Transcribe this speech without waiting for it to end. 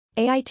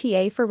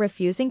AITA for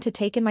refusing to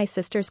take in my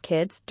sister's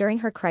kids during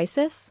her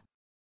crisis?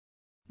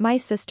 My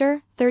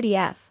sister,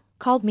 30F,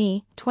 called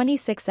me,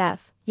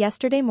 26F,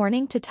 yesterday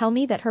morning to tell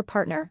me that her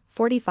partner,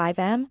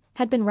 45M,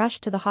 had been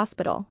rushed to the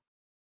hospital.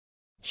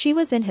 She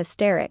was in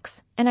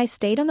hysterics, and I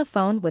stayed on the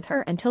phone with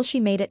her until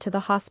she made it to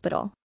the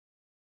hospital.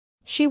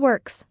 She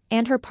works,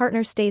 and her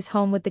partner stays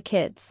home with the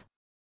kids.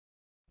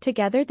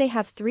 Together they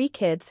have 3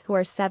 kids who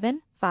are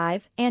 7,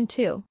 5, and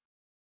 2.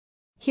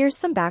 Here's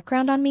some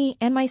background on me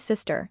and my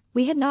sister.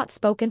 We had not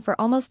spoken for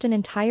almost an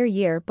entire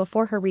year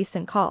before her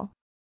recent call.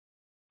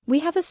 We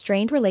have a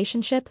strained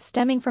relationship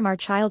stemming from our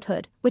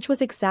childhood, which was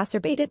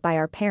exacerbated by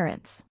our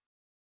parents.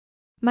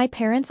 My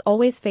parents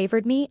always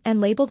favored me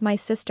and labeled my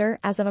sister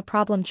as a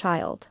problem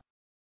child.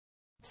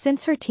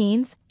 Since her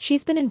teens,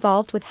 she's been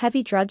involved with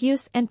heavy drug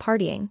use and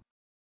partying.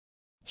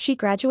 She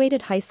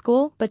graduated high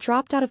school but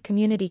dropped out of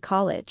community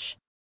college.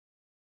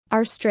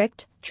 Our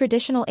strict,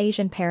 traditional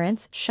Asian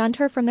parents shunned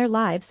her from their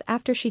lives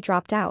after she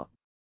dropped out.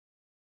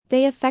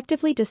 They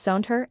effectively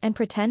disowned her and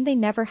pretend they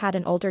never had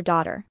an older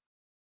daughter.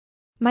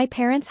 My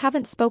parents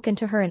haven't spoken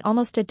to her in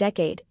almost a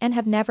decade and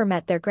have never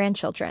met their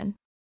grandchildren.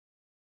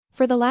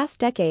 For the last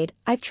decade,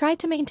 I've tried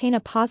to maintain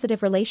a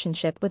positive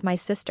relationship with my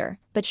sister,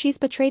 but she's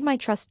betrayed my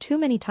trust too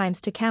many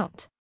times to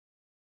count.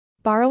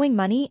 Borrowing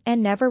money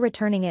and never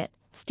returning it,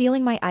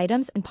 stealing my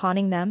items and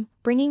pawning them,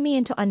 bringing me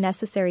into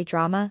unnecessary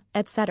drama,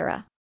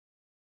 etc.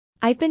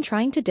 I've been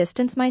trying to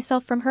distance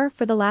myself from her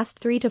for the last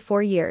 3 to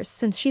 4 years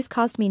since she's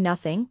caused me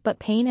nothing but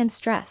pain and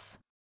stress.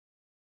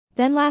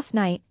 Then last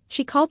night,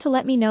 she called to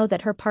let me know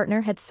that her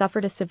partner had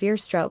suffered a severe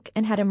stroke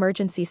and had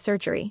emergency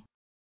surgery.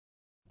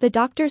 The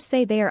doctors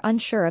say they are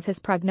unsure of his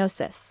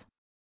prognosis.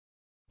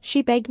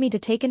 She begged me to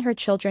take in her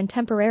children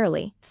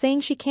temporarily,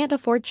 saying she can't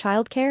afford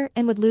childcare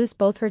and would lose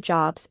both her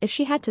jobs if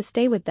she had to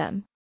stay with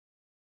them.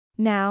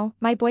 Now,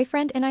 my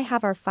boyfriend and I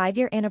have our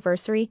 5-year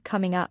anniversary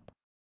coming up.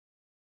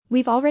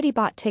 We've already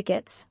bought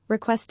tickets,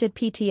 requested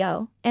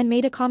PTO, and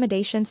made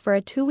accommodations for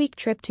a 2-week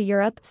trip to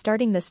Europe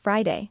starting this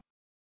Friday.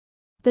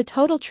 The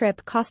total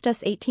trip cost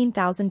us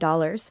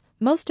 $18,000,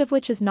 most of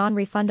which is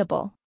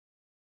non-refundable.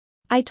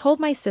 I told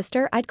my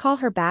sister I'd call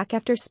her back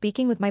after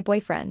speaking with my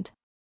boyfriend.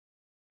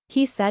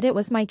 He said it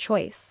was my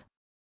choice.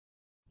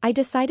 I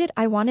decided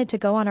I wanted to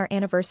go on our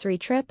anniversary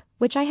trip,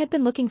 which I had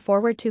been looking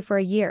forward to for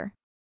a year.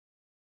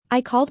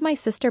 I called my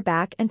sister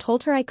back and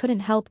told her I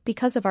couldn't help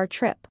because of our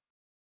trip.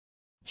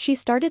 She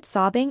started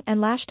sobbing and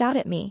lashed out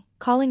at me,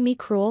 calling me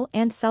cruel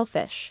and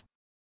selfish.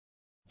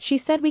 She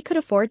said we could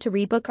afford to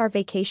rebook our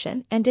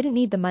vacation and didn't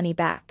need the money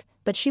back,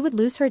 but she would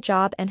lose her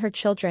job and her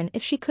children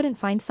if she couldn't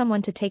find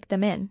someone to take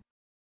them in.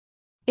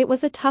 It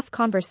was a tough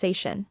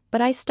conversation,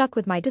 but I stuck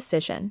with my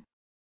decision.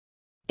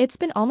 It's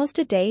been almost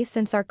a day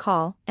since our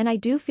call, and I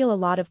do feel a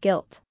lot of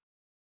guilt.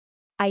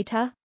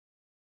 AITA.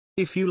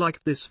 If you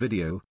liked this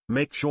video,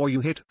 make sure you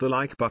hit the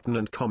like button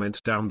and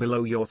comment down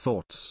below your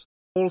thoughts.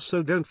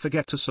 Also don't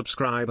forget to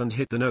subscribe and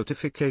hit the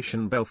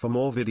notification bell for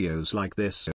more videos like this.